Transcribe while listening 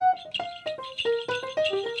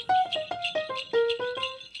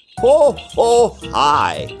Ho, ho,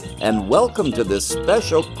 hi, and welcome to this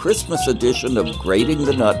special Christmas edition of Grating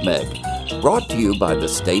the Nutmeg, brought to you by the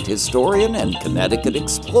State Historian and Connecticut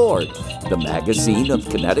Explored, the magazine of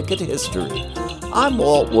Connecticut history. I'm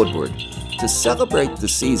Walt Woodward. To celebrate the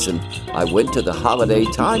season, I went to the holiday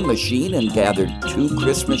time machine and gathered 2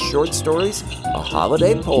 Christmas short stories, a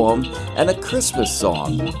holiday poem, and a Christmas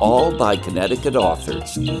song, all by Connecticut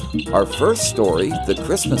authors. Our first story, The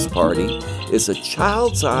Christmas Party, is a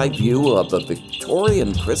child's eye view of a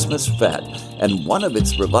Victorian Christmas fete and one of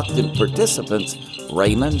its reluctant participants,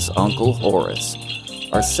 Raymond's Uncle Horace.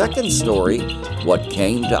 Our second story, What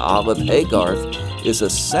Came to Olive Haygarth, is a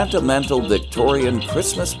sentimental Victorian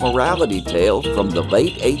Christmas morality tale from the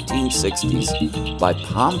late 1860s by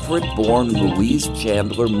Pomfret-born Louise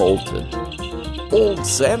Chandler Moulton. Old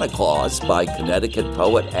Santa Claus by Connecticut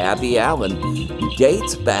poet Abby Allen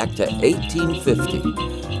dates back to 1850,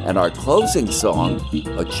 and our closing song,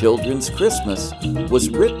 A Children's Christmas,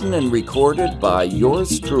 was written and recorded by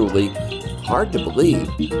yours truly, hard to believe,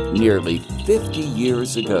 nearly 50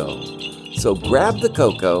 years ago. So grab the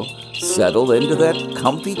cocoa, settle into that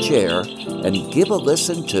comfy chair, and give a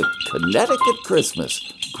listen to Connecticut Christmas,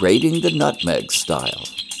 Grating the Nutmeg style.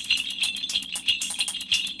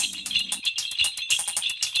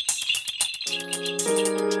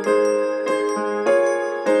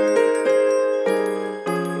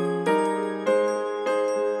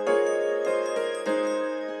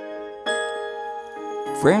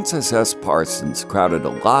 Francis S. Parsons crowded a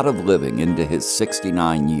lot of living into his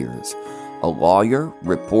 69 years. A lawyer,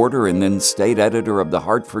 reporter, and then state editor of the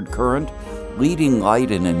Hartford Courant, leading light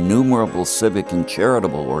in innumerable civic and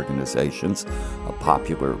charitable organizations, a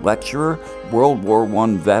popular lecturer, World War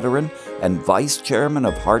I veteran, and vice chairman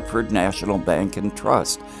of Hartford National Bank and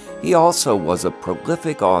Trust. He also was a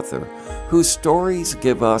prolific author whose stories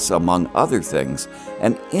give us, among other things,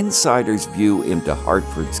 an insider's view into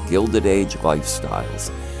Hartford's Gilded Age lifestyles.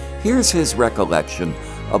 Here's his recollection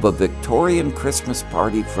of a Victorian Christmas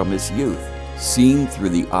party from his youth, seen through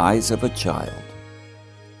the eyes of a child.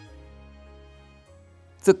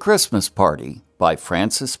 The Christmas Party by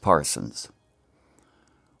Francis Parsons.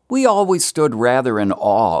 We always stood rather in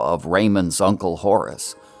awe of Raymond's Uncle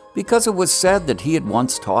Horace, because it was said that he had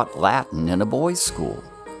once taught Latin in a boys' school.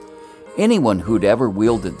 Anyone who'd ever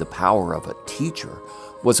wielded the power of a teacher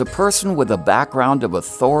was a person with a background of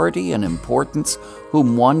authority and importance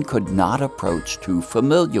whom one could not approach too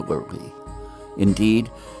familiarly.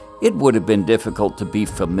 Indeed, it would have been difficult to be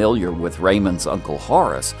familiar with Raymond's Uncle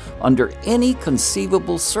Horace under any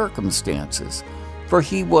conceivable circumstances, for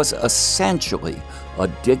he was essentially a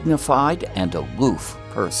dignified and aloof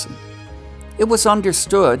person. It was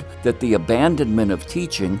understood that the abandonment of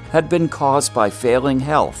teaching had been caused by failing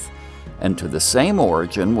health, and to the same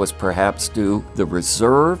origin was perhaps due the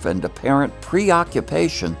reserve and apparent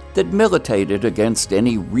preoccupation that militated against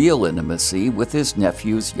any real intimacy with his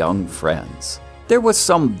nephew's young friends. There was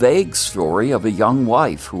some vague story of a young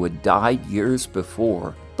wife who had died years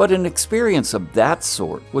before, but an experience of that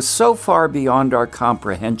sort was so far beyond our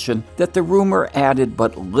comprehension that the rumor added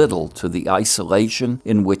but little to the isolation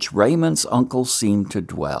in which Raymond's uncle seemed to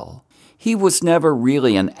dwell. He was never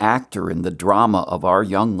really an actor in the drama of our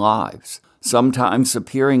young lives. Sometimes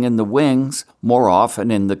appearing in the wings, more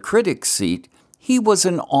often in the critic's seat, he was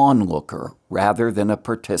an onlooker rather than a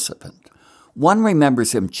participant. One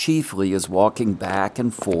remembers him chiefly as walking back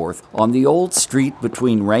and forth on the old street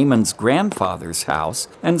between Raymond's grandfather's house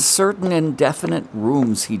and certain indefinite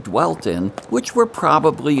rooms he dwelt in, which were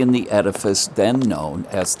probably in the edifice then known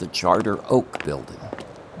as the Charter Oak Building.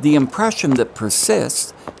 The impression that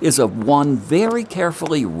persists is of one very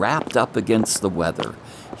carefully wrapped up against the weather.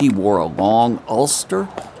 He wore a long ulster,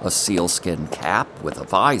 a sealskin cap with a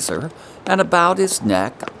visor, and about his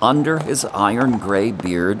neck, under his iron-gray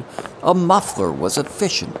beard, a muffler was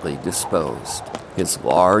efficiently disposed. His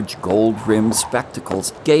large, gold-rimmed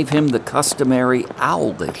spectacles gave him the customary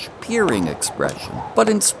owlish, peering expression, but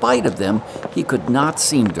in spite of them, he could not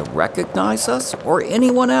seem to recognize us or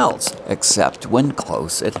anyone else, except when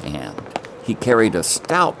close at hand. He carried a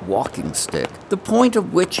stout walking stick, the point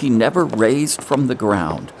of which he never raised from the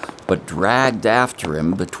ground, but dragged after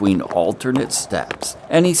him between alternate steps,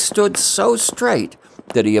 and he stood so straight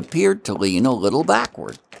that he appeared to lean a little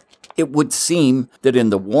backward. It would seem that in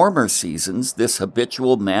the warmer seasons this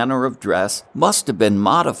habitual manner of dress must have been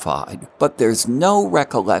modified, but there's no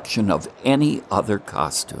recollection of any other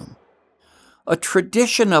costume. A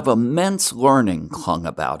tradition of immense learning clung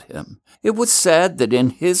about him. It was said that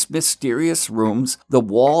in his mysterious rooms the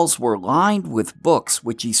walls were lined with books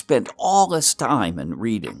which he spent all his time in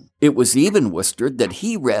reading. It was even whispered that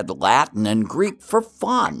he read Latin and Greek for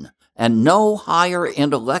fun, and no higher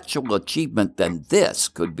intellectual achievement than this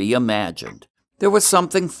could be imagined. There was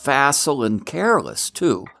something facile and careless,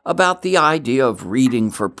 too, about the idea of reading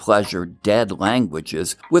for pleasure dead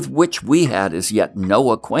languages with which we had as yet no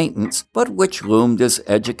acquaintance, but which loomed as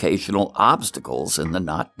educational obstacles in the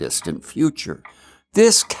not-distant future.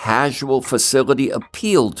 This casual facility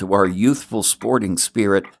appealed to our youthful sporting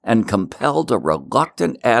spirit and compelled a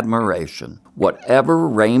reluctant admiration. Whatever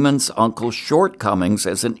Raymond's uncle's shortcomings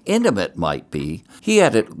as an intimate might be, he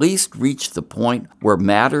had at least reached the point where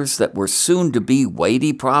matters that were soon to be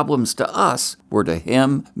weighty problems to us were to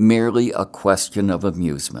him merely a question of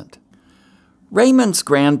amusement. Raymond's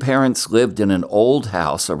grandparents lived in an old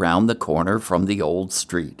house around the corner from the old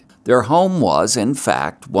street. Their home was, in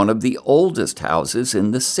fact, one of the oldest houses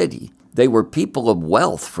in the city. They were people of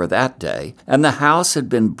wealth for that day, and the house had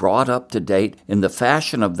been brought up to date in the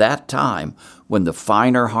fashion of that time when the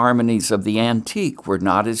finer harmonies of the antique were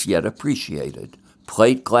not as yet appreciated.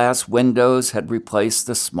 Plate glass windows had replaced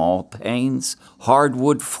the small panes,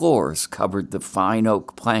 hardwood floors covered the fine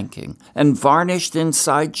oak planking, and varnished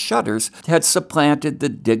inside shutters had supplanted the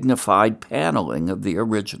dignified paneling of the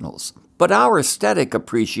originals. But our aesthetic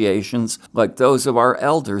appreciations, like those of our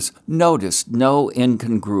elders, noticed no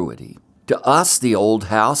incongruity. To us, the old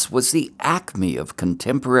house was the acme of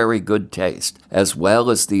contemporary good taste, as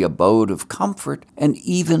well as the abode of comfort and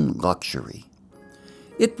even luxury.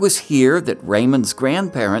 It was here that Raymond's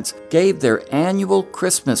grandparents gave their annual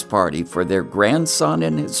Christmas party for their grandson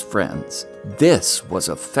and his friends. This was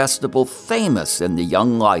a festival famous in the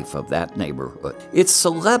young life of that neighborhood. Its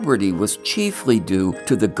celebrity was chiefly due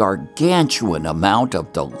to the gargantuan amount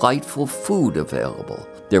of delightful food available.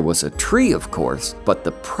 There was a tree, of course, but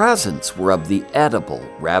the presents were of the edible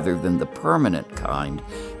rather than the permanent kind,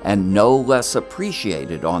 and no less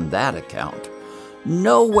appreciated on that account.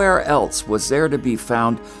 Nowhere else was there to be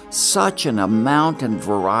found such an amount and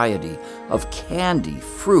variety of candy,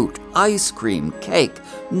 fruit, ice cream, cake,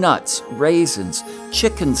 nuts, raisins,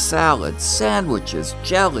 chicken salad, sandwiches,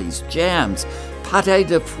 jellies, jams, pâté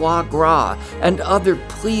de foie gras, and other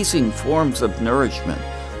pleasing forms of nourishment,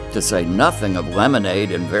 to say nothing of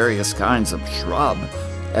lemonade and various kinds of shrub,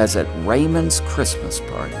 as at Raymond's Christmas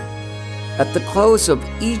party. At the close of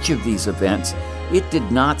each of these events, it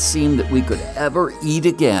did not seem that we could ever eat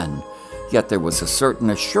again, yet there was a certain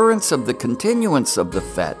assurance of the continuance of the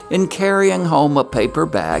fete in carrying home a paper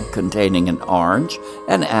bag containing an orange,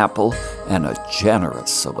 an apple, and a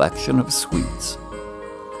generous selection of sweets.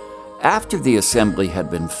 After the assembly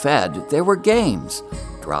had been fed, there were games.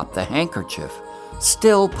 Drop the handkerchief,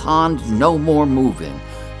 still pond no more moving,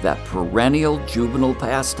 that perennial juvenile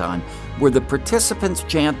pastime where the participants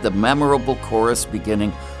chant the memorable chorus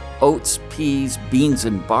beginning, "Oats, peas, beans,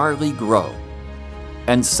 and barley grow."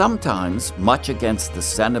 And sometimes, much against the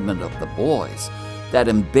sentiment of the boys, that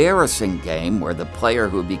embarrassing game where the player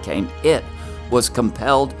who became it was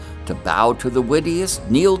compelled to bow to the wittiest,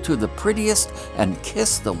 kneel to the prettiest, and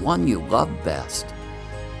kiss the one you love best.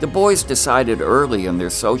 The boys decided early in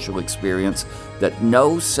their social experience that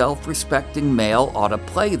no self-respecting male ought to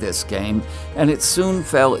play this game, and it soon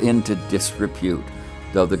fell into disrepute,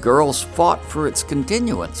 though the girls fought for its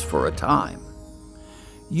continuance for a time.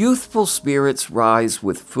 Youthful spirits rise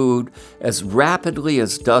with food as rapidly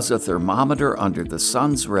as does a thermometer under the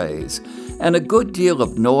sun's rays, and a good deal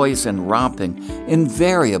of noise and romping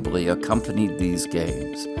invariably accompanied these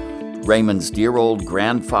games. Raymond's dear old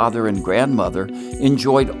grandfather and grandmother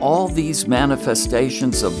enjoyed all these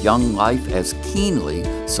manifestations of young life as keenly,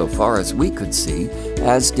 so far as we could see,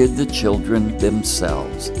 as did the children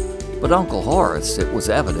themselves. But Uncle Horace, it was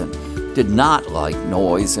evident, did not like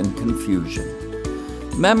noise and confusion.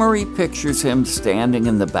 Memory pictures him standing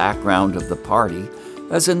in the background of the party,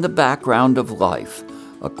 as in the background of life,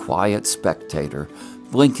 a quiet spectator,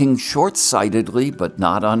 blinking short-sightedly but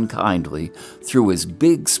not unkindly through his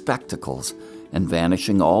big spectacles and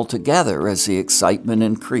vanishing altogether as the excitement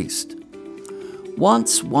increased.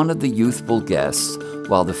 Once one of the youthful guests,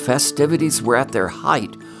 while the festivities were at their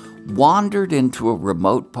height, wandered into a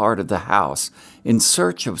remote part of the house in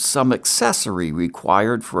search of some accessory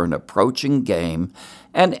required for an approaching game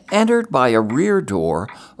and entered by a rear door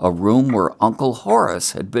a room where Uncle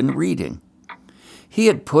Horace had been reading. He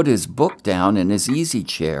had put his book down in his easy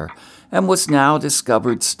chair and was now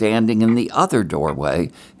discovered standing in the other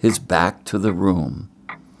doorway, his back to the room.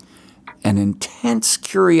 An intense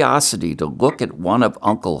curiosity to look at one of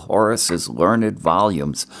Uncle Horace's learned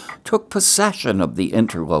volumes took possession of the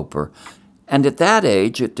interloper, and at that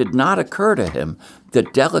age it did not occur to him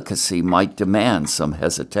that delicacy might demand some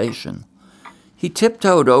hesitation. He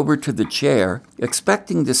tiptoed over to the chair,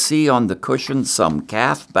 expecting to see on the cushion some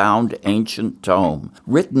calf-bound ancient tome,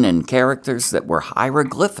 written in characters that were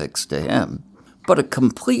hieroglyphics to him. But a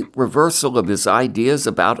complete reversal of his ideas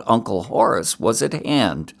about Uncle Horace was at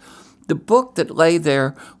hand. The book that lay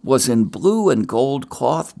there was in blue and gold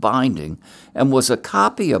cloth binding and was a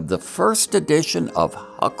copy of the first edition of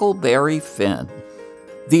Huckleberry Finn.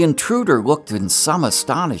 The intruder looked in some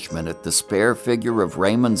astonishment at the spare figure of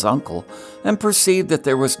Raymond's uncle and perceived that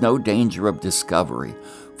there was no danger of discovery,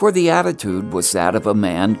 for the attitude was that of a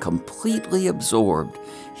man completely absorbed.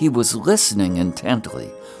 He was listening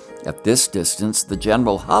intently. At this distance, the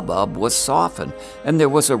general hubbub was softened, and there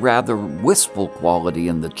was a rather wistful quality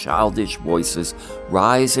in the childish voices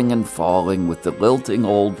rising and falling with the lilting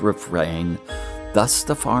old refrain, "Thus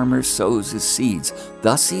the farmer sows his seeds,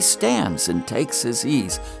 thus he stands and takes his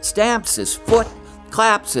ease, stamps his foot,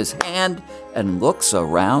 claps his hand, and looks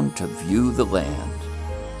around to view the land."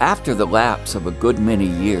 After the lapse of a good many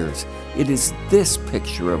years, it is this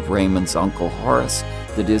picture of Raymond's Uncle Horace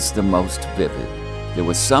that is the most vivid. There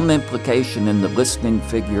was some implication in the listening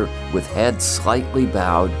figure with head slightly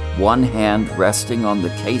bowed, one hand resting on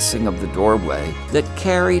the casing of the doorway, that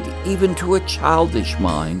carried, even to a childish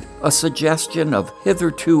mind, a suggestion of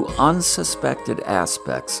hitherto unsuspected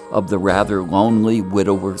aspects of the rather lonely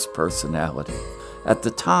widower's personality. At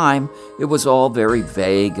the time, it was all very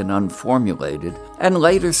vague and unformulated, and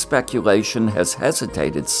later speculation has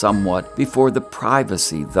hesitated somewhat before the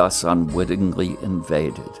privacy thus unwittingly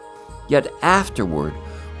invaded. Yet afterward,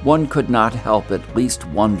 one could not help at least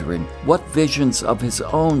wondering what visions of his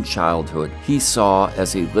own childhood he saw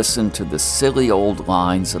as he listened to the silly old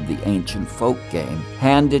lines of the ancient folk game,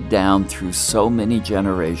 handed down through so many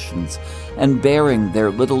generations and bearing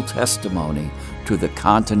their little testimony to the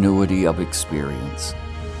continuity of experience.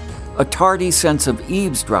 A tardy sense of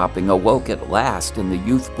eavesdropping awoke at last in the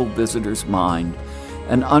youthful visitor's mind,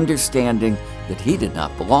 an understanding that he did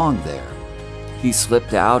not belong there. He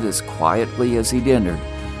slipped out as quietly as he'd entered,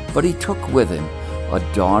 but he took with him a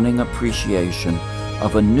dawning appreciation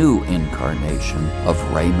of a new incarnation of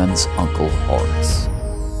Raymond's Uncle Horace.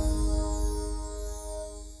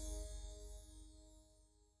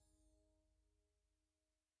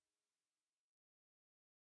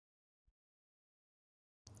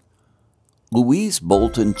 Louise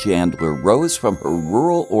Bolton Chandler rose from her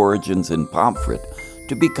rural origins in Pomfret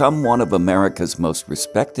to become one of America's most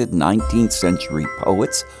respected 19th century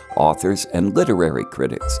poets, authors, and literary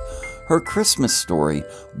critics. Her Christmas story,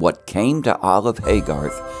 What Came to Olive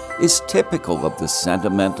Haygarth, is typical of the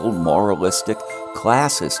sentimental, moralistic,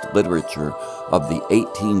 classist literature of the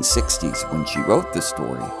 1860s when she wrote the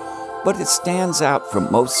story, but it stands out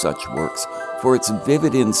from most such works for its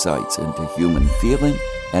vivid insights into human feeling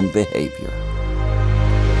and behavior.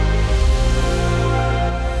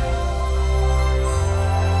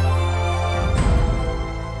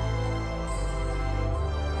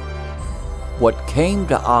 What Came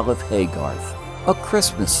to Olive Haygarth, A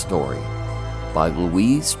Christmas Story, by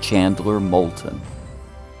Louise Chandler Moulton.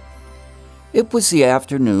 It was the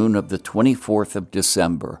afternoon of the 24th of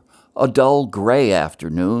December, a dull gray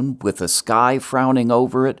afternoon with a sky frowning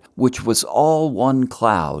over it which was all one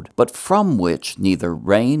cloud, but from which neither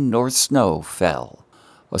rain nor snow fell.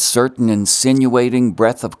 A certain insinuating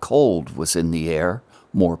breath of cold was in the air,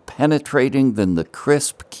 more penetrating than the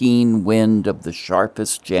crisp, keen wind of the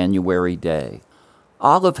sharpest January day.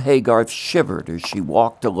 Olive Haygarth shivered as she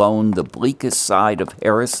walked alone the bleakest side of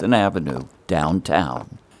Harrison Avenue,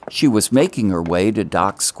 downtown. She was making her way to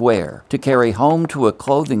Dock Square to carry home to a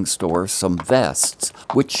clothing store some vests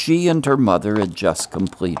which she and her mother had just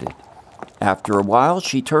completed. After a while,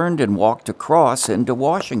 she turned and walked across into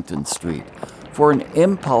Washington Street, for an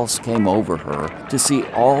impulse came over her to see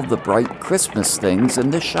all the bright Christmas things in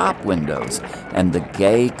the shop windows and the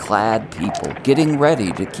gay-clad people getting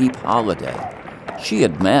ready to keep holiday. She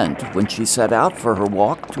had meant, when she set out for her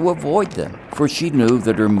walk, to avoid them, for she knew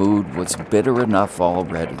that her mood was bitter enough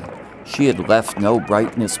already. She had left no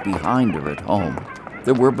brightness behind her at home.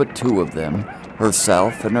 There were but two of them,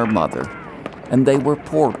 herself and her mother, and they were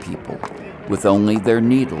poor people, with only their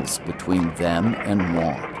needles between them and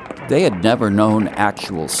want. They had never known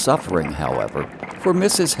actual suffering, however, for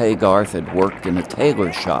Mrs. Haygarth had worked in a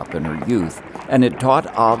tailor shop in her youth and had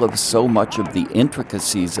taught Olive so much of the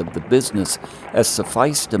intricacies of the business as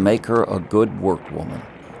sufficed to make her a good workwoman.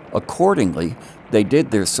 Accordingly, they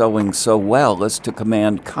did their sewing so well as to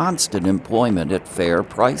command constant employment at fair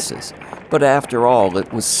prices. But after all,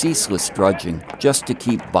 it was ceaseless drudging just to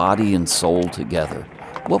keep body and soul together.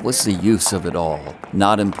 What was the use of it all?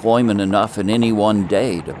 Not employment enough in any one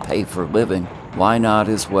day to pay for living. Why not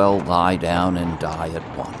as well lie down and die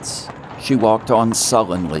at once? She walked on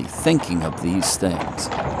sullenly, thinking of these things.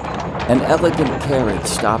 An elegant carriage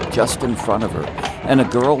stopped just in front of her, and a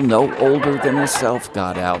girl no older than herself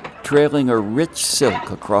got out, trailing her rich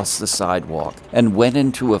silk across the sidewalk, and went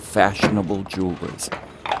into a fashionable jeweler's.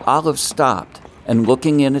 Olive stopped, and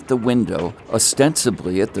looking in at the window,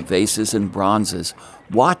 ostensibly at the vases and bronzes,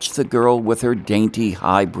 watched the girl with her dainty,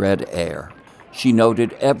 high-bred air. She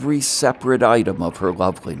noted every separate item of her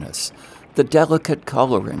loveliness, the delicate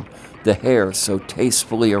coloring, the hair so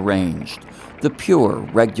tastefully arranged, the pure,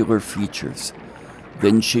 regular features.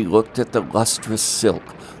 Then she looked at the lustrous silk,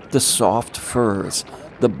 the soft furs,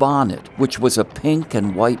 the bonnet, which was a pink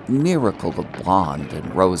and white miracle of blonde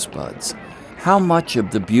and rosebuds. How much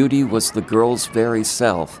of the beauty was the girl's very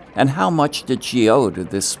self, and how much did she owe to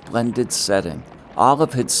this splendid setting?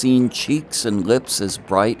 Olive had seen cheeks and lips as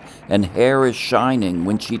bright and hair as shining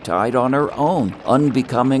when she tied on her own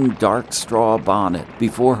unbecoming dark straw bonnet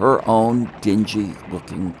before her own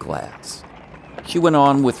dingy-looking glass. She went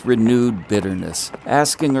on with renewed bitterness,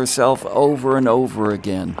 asking herself over and over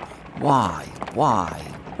again, why?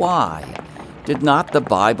 Did not the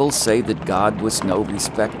Bible say that God was no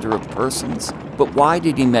respecter of persons? But why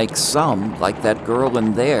did he make some, like that girl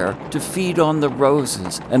in there, to feed on the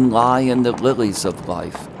roses and lie in the lilies of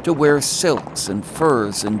life, to wear silks and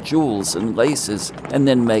furs and jewels and laces, and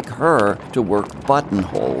then make her to work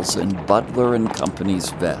buttonholes in Butler and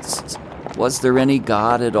Company's vests? Was there any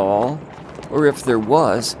God at all? Or if there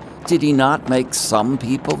was, did he not make some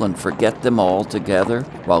people and forget them altogether,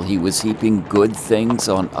 while he was heaping good things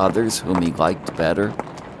on others whom he liked better?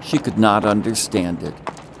 She could not understand it.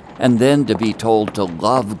 And then to be told to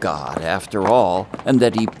love God after all, and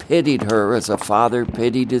that he pitied her as a father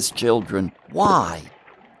pitied his children. Why?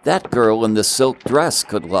 That girl in the silk dress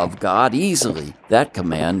could love God easily. That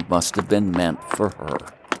command must have been meant for her.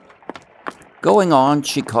 Going on,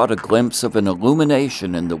 she caught a glimpse of an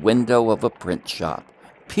illumination in the window of a print shop.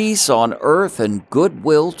 Peace on earth and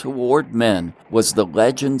goodwill toward men was the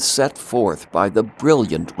legend set forth by the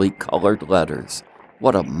brilliantly colored letters.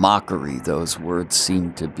 What a mockery those words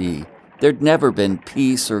seemed to be. There'd never been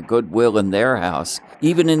peace or goodwill in their house,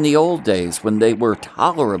 even in the old days when they were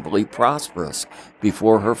tolerably prosperous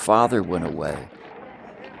before her father went away.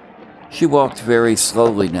 She walked very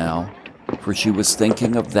slowly now, for she was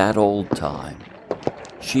thinking of that old time.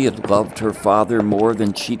 She had loved her father more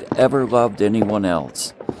than she'd ever loved anyone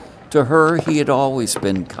else. To her, he had always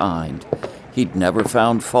been kind. He'd never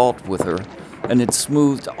found fault with her, and had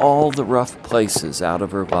smoothed all the rough places out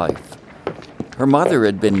of her life. Her mother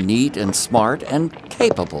had been neat and smart and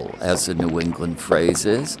capable, as the New England phrase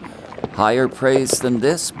is. Higher praise than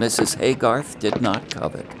this Mrs. Haygarth did not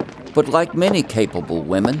covet. But like many capable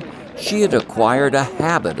women, she had acquired a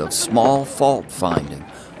habit of small fault-finding,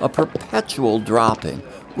 a perpetual dropping,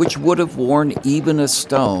 which would have worn even a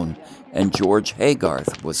stone, and George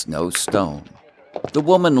Haygarth was no stone. The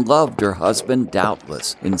woman loved her husband,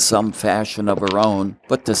 doubtless, in some fashion of her own,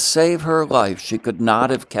 but to save her life she could not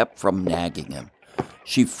have kept from nagging him.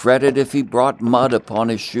 She fretted if he brought mud upon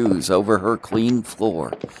his shoes over her clean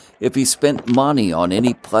floor, if he spent money on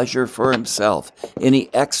any pleasure for himself,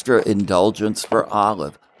 any extra indulgence for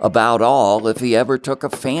Olive, about all if he ever took a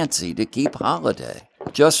fancy to keep holiday.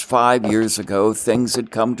 Just 5 years ago, things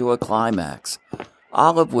had come to a climax.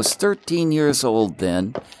 Olive was 13 years old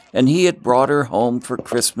then, and he had brought her home for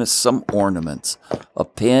Christmas some ornaments, a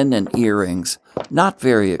pin and earrings, not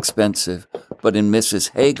very expensive, but in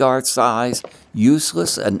Mrs. Haygarth's eyes,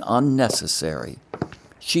 useless and unnecessary.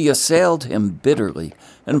 She assailed him bitterly,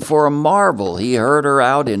 and for a marvel he heard her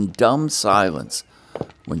out in dumb silence.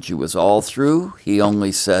 When she was all through, he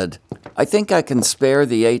only said, "I think I can spare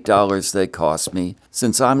the $8 they cost me,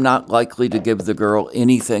 since I'm not likely to give the girl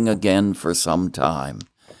anything again for some time.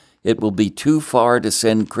 It will be too far to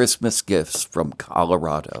send Christmas gifts from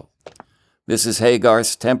Colorado." Mrs.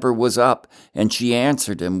 Haygarth's temper was up, and she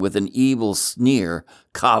answered him with an evil sneer.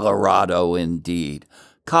 "Colorado, indeed.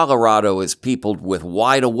 Colorado is peopled with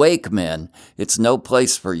wide-awake men. It's no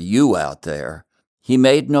place for you out there." He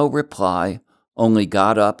made no reply, only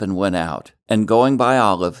got up and went out, and going by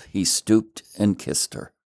Olive, he stooped and kissed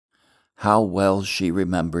her. How well she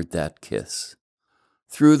remembered that kiss.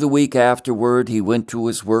 Through the week afterward, he went to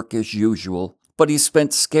his work as usual, but he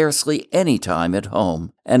spent scarcely any time at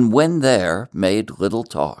home, and when there, made little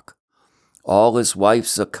talk. All his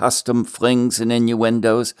wife's accustomed flings and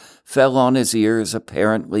innuendos fell on his ears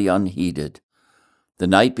apparently unheeded. The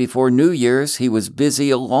night before New Year's, he was busy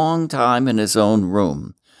a long time in his own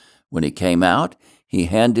room. When he came out, he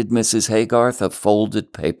handed Mrs. Haygarth a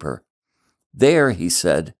folded paper. "There," he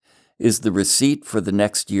said, "is the receipt for the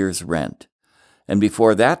next year's rent. And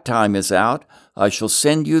before that time is out, I shall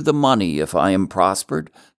send you the money, if I am prospered,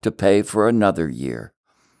 to pay for another year.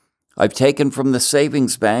 I've taken from the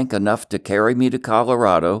savings bank enough to carry me to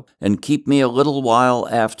Colorado and keep me a little while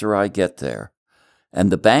after I get there. And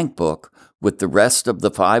the bank book, with the rest of the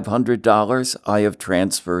 $500, I have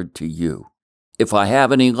transferred to you. If I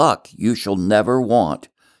have any luck, you shall never want,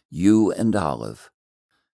 you and Olive.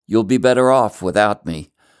 You'll be better off without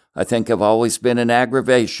me. I think I've always been an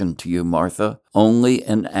aggravation to you, Martha, only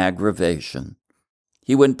an aggravation."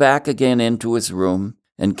 He went back again into his room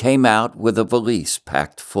and came out with a valise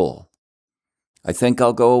packed full. "I think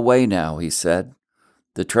I'll go away now," he said.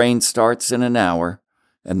 "The train starts in an hour,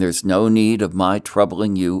 and there's no need of my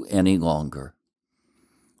troubling you any longer."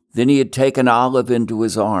 Then he had taken Olive into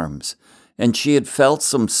his arms, and she had felt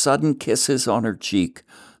some sudden kisses on her cheek,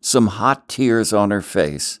 some hot tears on her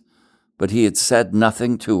face, but he had said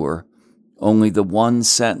nothing to her, only the one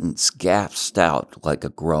sentence gasped out like a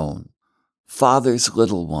groan. "Father's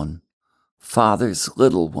little one, father's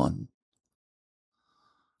little one."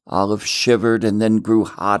 Olive shivered and then grew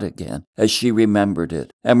hot again as she remembered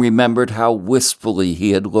it, and remembered how wistfully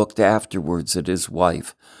he had looked afterwards at his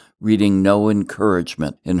wife, reading no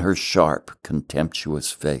encouragement in her sharp,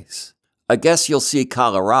 contemptuous face. "I guess you'll see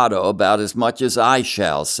Colorado about as much as I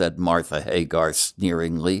shall," said Martha Haygarth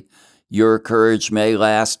sneeringly. "Your courage may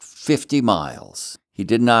last 50 miles. He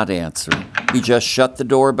did not answer. He just shut the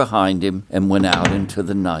door behind him and went out into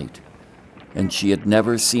the night. And she had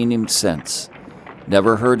never seen him since,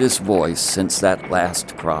 never heard his voice since that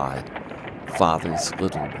last cry, "Father's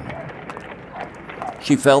little one."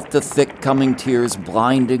 She felt the thick coming tears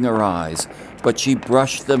blinding her eyes, but she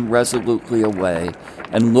brushed them resolutely away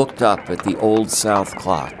and looked up at the Old South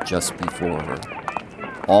clock just before her.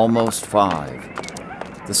 Almost 5.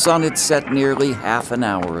 The sun had set nearly half an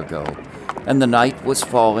hour ago, and the night was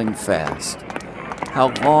falling fast.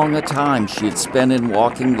 How long a time she had spent in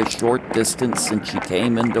walking the short distance since she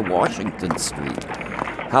came into Washington Street.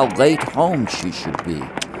 How late home she should be.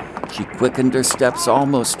 She quickened her steps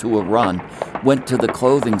almost to a run, went to the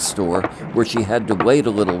clothing store where she had to wait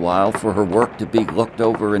a little while for her work to be looked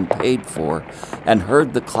over and paid for, and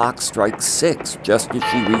heard the clock strike 6 just as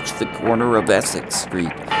she reached the corner of Essex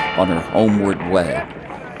Street on her homeward way.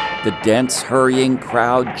 The dense, hurrying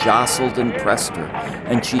crowd jostled and pressed her,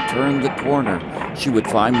 and she turned the corner. She would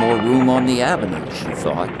find more room on the avenue, she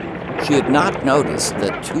thought. She had not noticed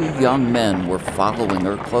that 2 young men were following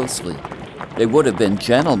her closely. They would have been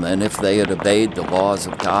gentlemen if they had obeyed the laws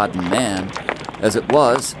of God and man. As it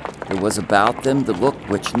was, there was about them the look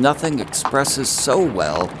which nothing expresses so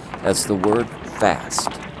well as the word fast.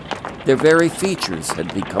 Their very features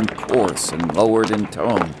had become coarse and lowered in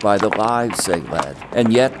tone by the lives they led,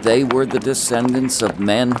 and yet they were the descendants of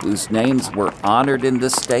men whose names were honored in the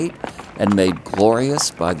state and made glorious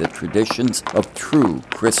by the traditions of true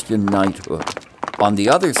Christian knighthood. On the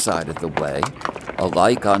other side of the way,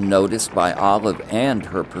 alike unnoticed by Olive and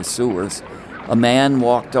her pursuers, a man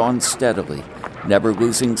walked on steadily, never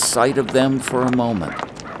losing sight of them for a moment.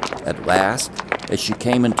 At last, as she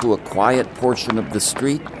came into a quiet portion of the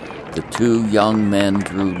street, the 2 young men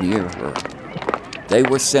drew near her. They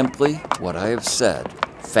were simply what I have said,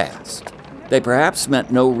 fast. They perhaps meant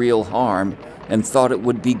no real harm and thought it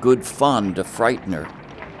would be good fun to frighten her.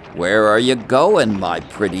 "Where are you going, my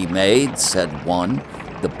pretty maid?" said one,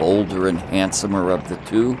 the bolder and handsomer of the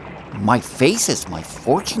 2. "My face is my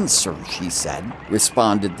fortune, sir," she said,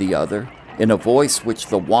 responded the other, in a voice which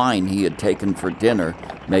the wine he had taken for dinner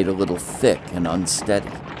made a little thick and unsteady.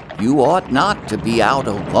 "You ought not to be out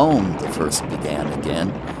alone," the first began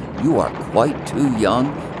again. "You are quite too young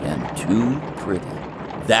and too pretty."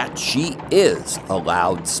 "That she is," a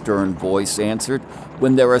loud, stern voice answered,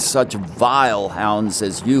 "when there are such vile hounds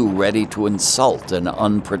as you ready to insult an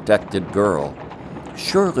unprotected girl."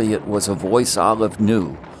 Surely it was a voice Olive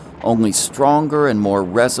knew, only stronger and more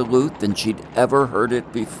resolute than she'd ever heard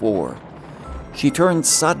it before. She turned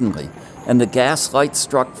suddenly, and the gaslight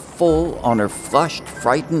struck full on her flushed,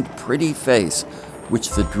 frightened, pretty face,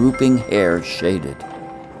 which the drooping hair shaded.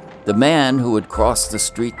 The man who had crossed the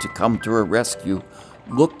street to come to her rescue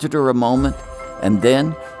looked at her a moment, and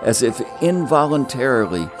then, as if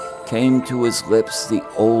involuntarily, came to his lips the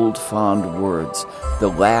old fond words, the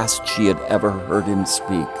last she had ever heard him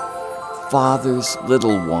speak. "Father's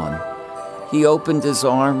little one." He opened his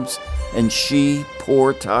arms, and she,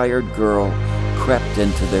 poor tired girl, crept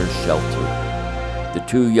into their shelter. The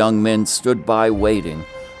two young men stood by waiting,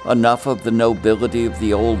 enough of the nobility of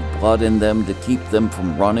the old blood in them to keep them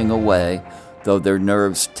from running away, though their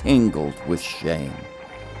nerves tingled with shame.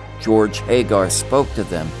 George Hagar spoke to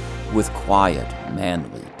them with quiet,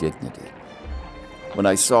 manly dignity. When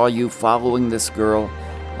I saw you following this girl,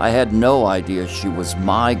 I had no idea she was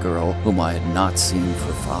my girl whom I had not seen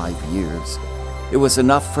for 5 years. It was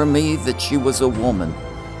enough for me that she was a woman.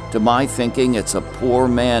 To my thinking, it's a poor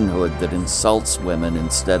manhood that insults women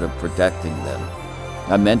instead of protecting them.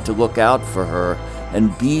 I meant to look out for her,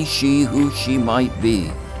 and be she who she might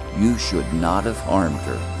be, you should not have harmed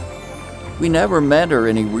her. We never meant her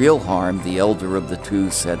any real harm, the elder of the two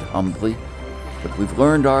said humbly, but we've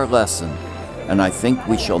learned our lesson, and I think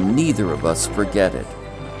we shall neither of us forget it.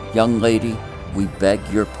 Young lady, we beg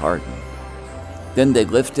your pardon. Then they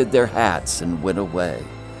lifted their hats and went away,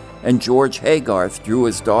 and George Haygarth drew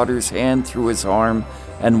his daughter's hand through his arm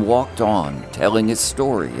and walked on, telling his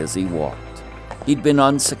story as he walked. He'd been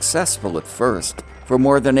unsuccessful at first. For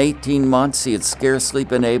more than 18 months, he had scarcely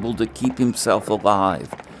been able to keep himself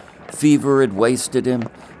alive. Fever had wasted him,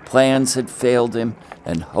 plans had failed him,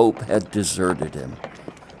 and hope had deserted him.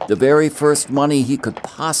 The very first money he could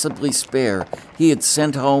possibly spare, he had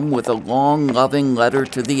sent home with a long, loving letter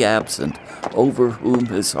to the absent, over whom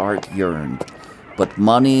his heart yearned. But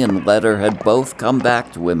money and letter had both come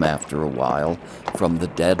back to him after a while from the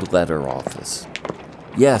dead letter office.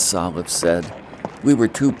 Yes, Olive said, we were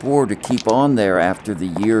too poor to keep on there after the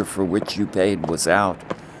year for which you paid was out,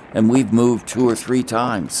 and we've moved 2 or 3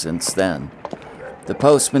 times since then. The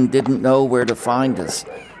postman didn't know where to find us,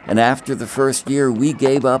 and after the first year we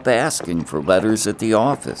gave up asking for letters at the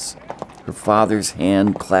office. Her father's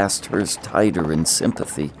hand clasped hers tighter in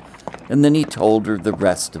sympathy, and then he told her the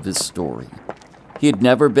rest of his story. He had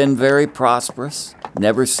never been very prosperous,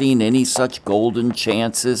 never seen any such golden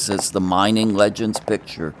chances as the mining legends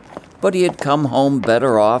picture, but he had come home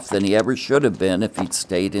better off than he ever should have been if he'd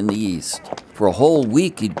stayed in the East. For a whole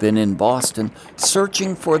week he'd been in Boston,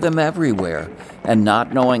 searching for them everywhere, and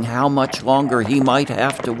not knowing how much longer he might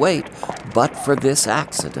have to wait, but for this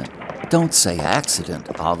accident. Don't say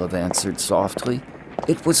accident, Olive answered softly.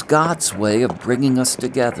 It was God's way of bringing us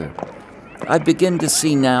together. I begin to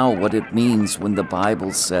see now what it means when the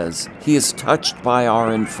Bible says, He is touched by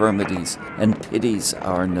our infirmities and pities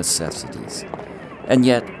our necessities. And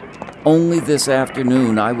yet, only this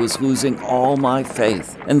afternoon I was losing all my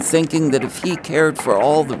faith and thinking that if He cared for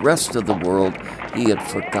all the rest of the world, He had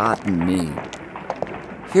forgotten me.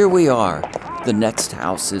 Here we are. The next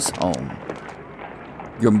house is home.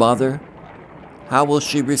 Your mother? How will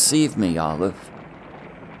she receive me, Olive?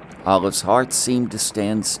 Olive's heart seemed to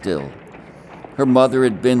stand still. Her mother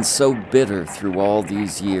had been so bitter through all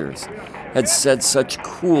these years, had said such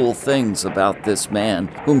cruel things about this man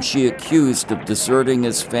whom she accused of deserting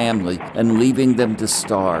his family and leaving them to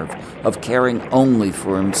starve, of caring only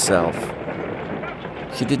for himself.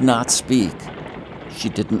 She did not speak. She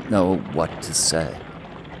didn't know what to say.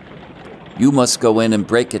 You must go in and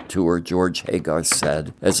break it to her, George Hagar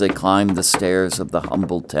said, as they climbed the stairs of the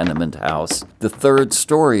humble tenement house, the 3rd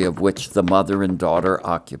story of which the mother and daughter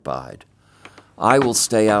occupied. I will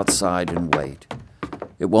stay outside and wait.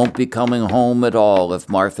 It won't be coming home at all if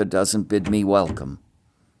Martha doesn't bid me welcome.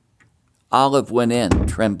 Olive went in,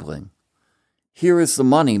 trembling. Here is the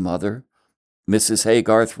money, Mother. Mrs.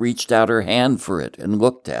 Haygarth reached out her hand for it and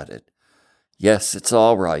looked at it. Yes, it's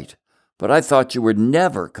all right, but I thought you were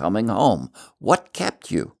never coming home. What kept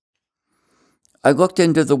you? I looked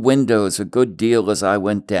into the windows a good deal as I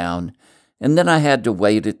went down, and then I had to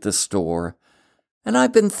wait at the store. And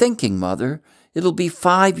I've been thinking, Mother, it'll be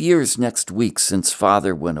 5 years next week since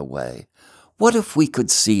Father went away. What if we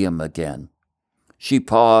could see him again? She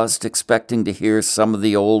paused, expecting to hear some of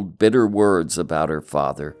the old bitter words about her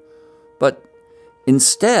father. But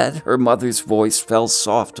instead, her mother's voice fell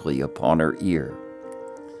softly upon her ear.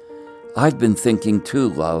 I'd been thinking too,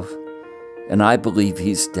 love, and I believe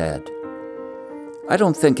he's dead. I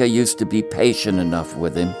don't think I used to be patient enough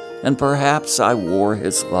with him, and perhaps I wore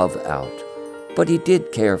his love out. But he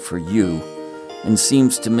did care for you, and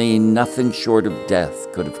seems to me nothing short of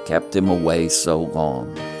death could have kept him away so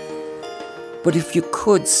long. But if you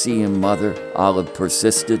could see him, Mother, Olive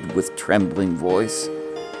persisted with trembling voice.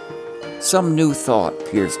 Some new thought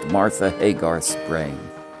pierced Martha Haygarth's brain.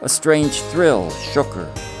 A strange thrill shook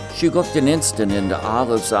her. She looked an instant into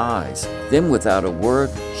Olive's eyes. Then, without a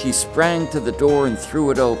word, she sprang to the door and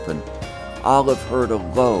threw it open. Olive heard a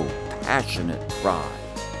low, passionate cry.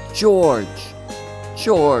 George!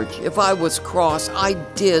 George, if I was cross, I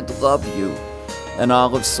did love you. and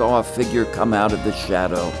Olive saw a figure come out of the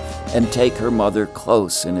shadow and take her mother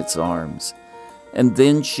close in its arms. And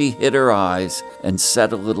then she hid her eyes and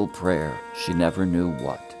said a little prayer, she never knew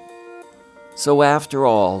what. So after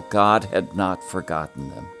all, God had not forgotten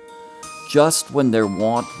them. Just when their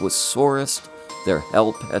want was sorest, their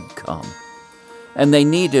help had come. And they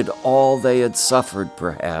needed all they had suffered,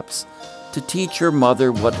 perhaps, to teach her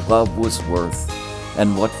mother what love was worth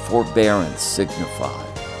and what forbearance signified.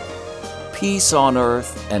 Peace on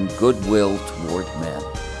earth and goodwill toward men.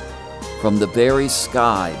 From the very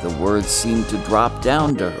sky, the words seemed to drop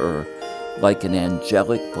down to her like an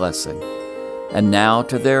angelic blessing. And now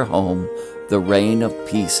to their home, the reign of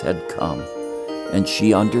peace had come, and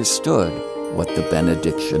she understood what the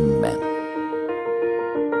benediction meant.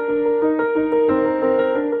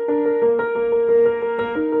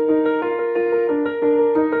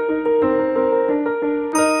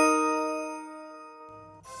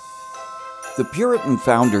 The Puritan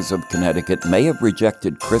founders of Connecticut may have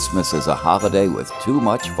rejected Christmas as a holiday with too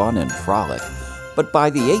much fun and frolic, but by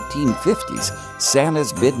the 1850s,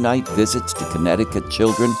 Santa's midnight visits to Connecticut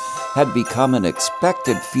children had become an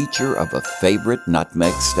expected feature of a favorite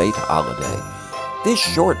Nutmeg State holiday. This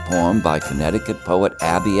short poem by Connecticut poet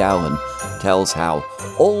Abby Allen tells how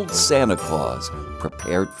Old Santa Claus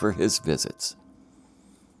prepared for his visits.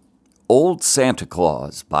 Old Santa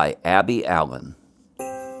Claus by Abby Allen.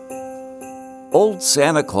 Old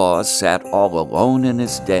Santa Claus sat all alone in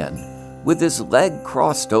his den, with his leg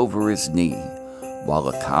crossed over his knee, while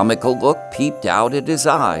a comical look peeped out at his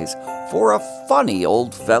eyes, for a funny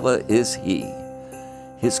old fella is he.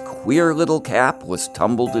 His queer little cap was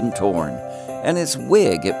tumbled and torn, and his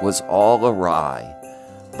wig it was all awry.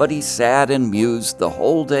 But he sat and mused the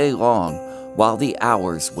whole day long, while the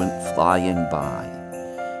hours went flying by.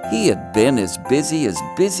 He had been as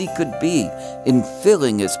busy could be in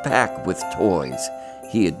filling his pack with toys.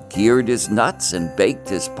 He had geared his nuts and baked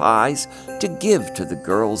his pies to give to the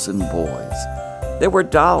girls and boys. There were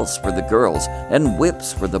dolls for the girls and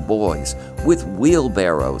whips for the boys, with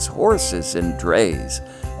wheelbarrows, horses, and drays,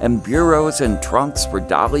 and bureaus and trunks for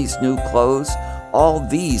Dolly's new clothes. All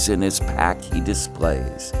these in his pack he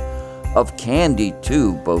displays. Of candy,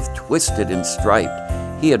 too, both twisted and striped,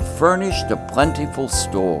 he had furnished a plentiful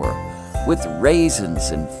store, with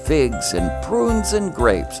raisins and figs and prunes and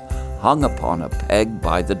grapes hung upon a peg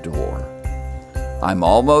by the door. I'm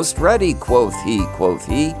almost ready, quoth he,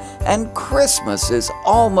 and Christmas is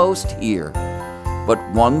almost here. But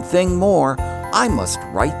one thing more, I must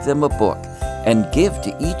write them a book and give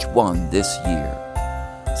to each one this year.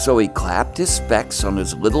 So he clapped his specs on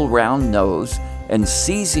his little round nose, and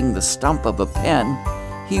seizing the stump of a pen,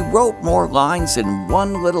 he wrote more lines in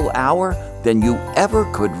 1 little hour than you ever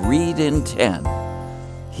could read in 10.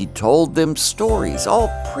 He told them stories all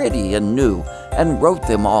pretty and new, and wrote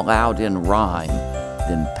them all out in rhyme,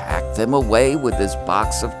 then packed them away with his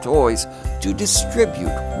box of toys to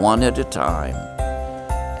distribute one at a time.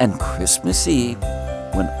 And Christmas Eve,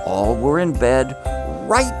 when all were in bed,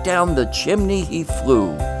 right down the chimney he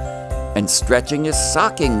flew, and stretching his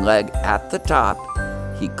stocking leg at the top,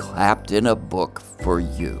 he clapped in a book for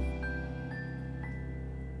you.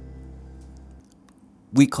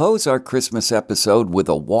 We close our Christmas episode with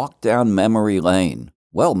a walk down memory lane.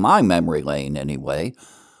 Well, my memory lane, anyway.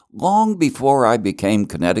 Long before I became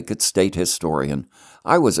Connecticut State Historian,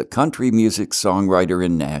 I was a country music songwriter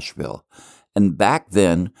in Nashville. And back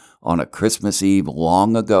then, on a Christmas Eve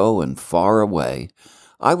long ago and far away,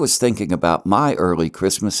 I was thinking about my early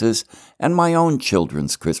Christmases and my own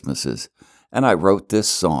children's Christmases, and I wrote this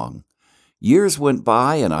song. Years went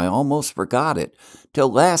by and I almost forgot it,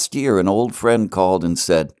 till last year an old friend called and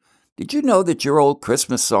said, "Did you know that your old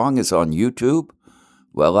Christmas song is on YouTube?"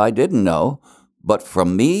 Well, I didn't know, but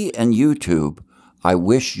from me and YouTube, I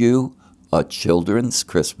wish you a children's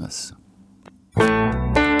Christmas.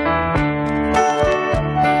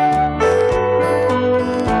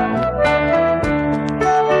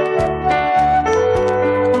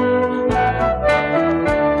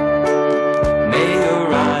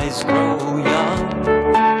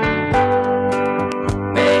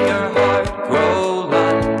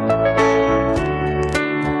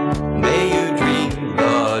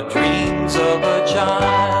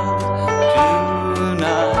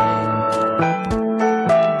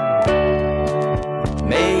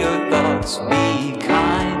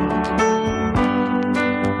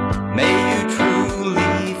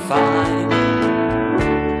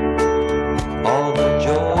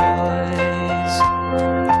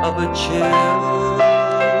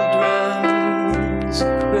 Children's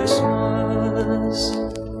Christmas.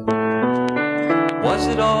 Was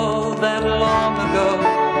it all that long ago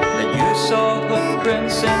that you saw the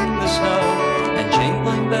footprints in the snow, and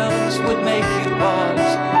jingling bells would make you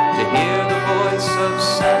pause to hear the voice of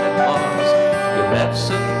Santa Claus. You left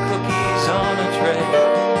some cookies on a tray,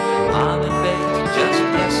 Mom had baked just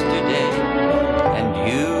yesterday, and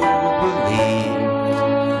you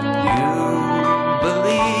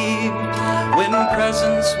believed when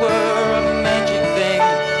presents were a magic thing.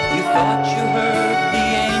 You thought you heard the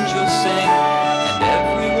angels sing, and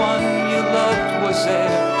everyone you loved was there,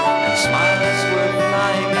 and smiles were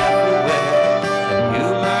flying everywhere, and you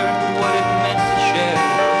learned what it meant to share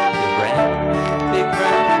your brand new big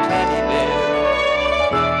brown teddy bear.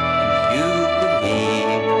 And you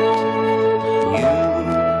believed.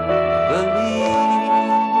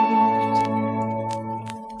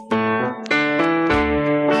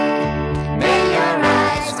 May your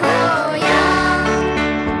eyes grow young,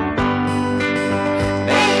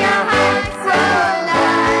 may your heart grow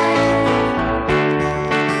light,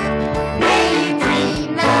 may you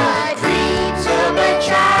dream the dreams of a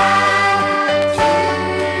child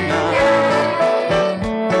tonight.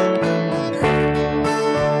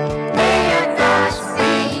 May your thoughts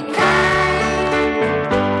be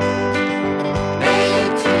kind, may you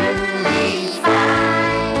truly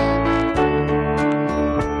find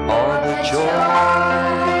All the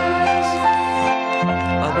joys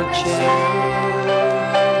of a children's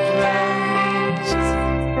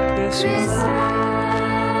Christmas.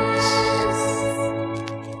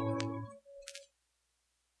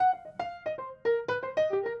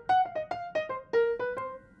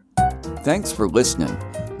 Thanks for listening.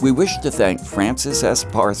 We wish to thank Francis S.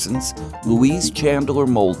 Parsons, Louise Chandler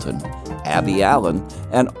Moulton, Abby Allen,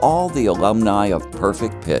 and all the alumni of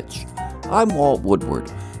Perfect Pitch. I'm Walt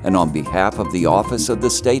Woodward, and on behalf of the Office of the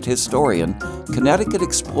State Historian, Connecticut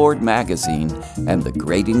Explored Magazine, and the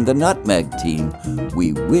Grating the Nutmeg team,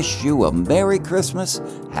 we wish you a Merry Christmas,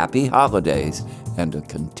 Happy Holidays, and a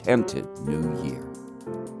contented New Year.